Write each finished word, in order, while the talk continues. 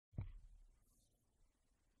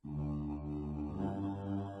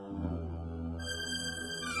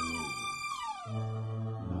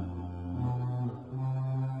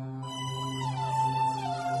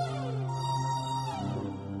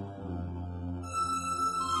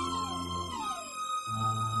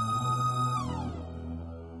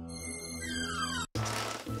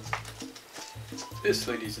This,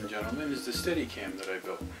 ladies and gentlemen, is the Steadicam that I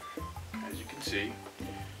built. As you can see,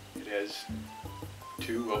 it has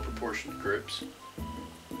two well-proportioned grips,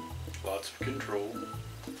 lots of control,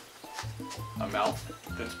 a mount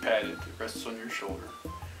that's padded that rests on your shoulder.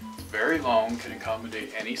 It's very long, can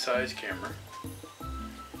accommodate any size camera.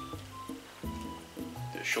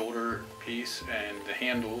 The shoulder piece and the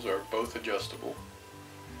handles are both adjustable.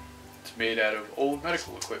 It's made out of old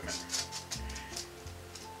medical equipment.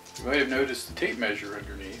 You might have noticed the tape measure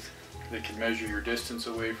underneath that can measure your distance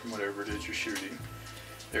away from whatever it is you're shooting.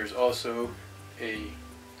 There's also a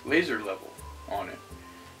laser level on it,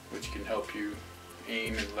 which can help you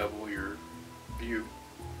aim and level your view.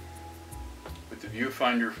 With the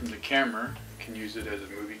viewfinder from the camera, you can use it as a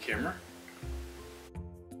movie camera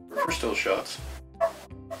or for still shots.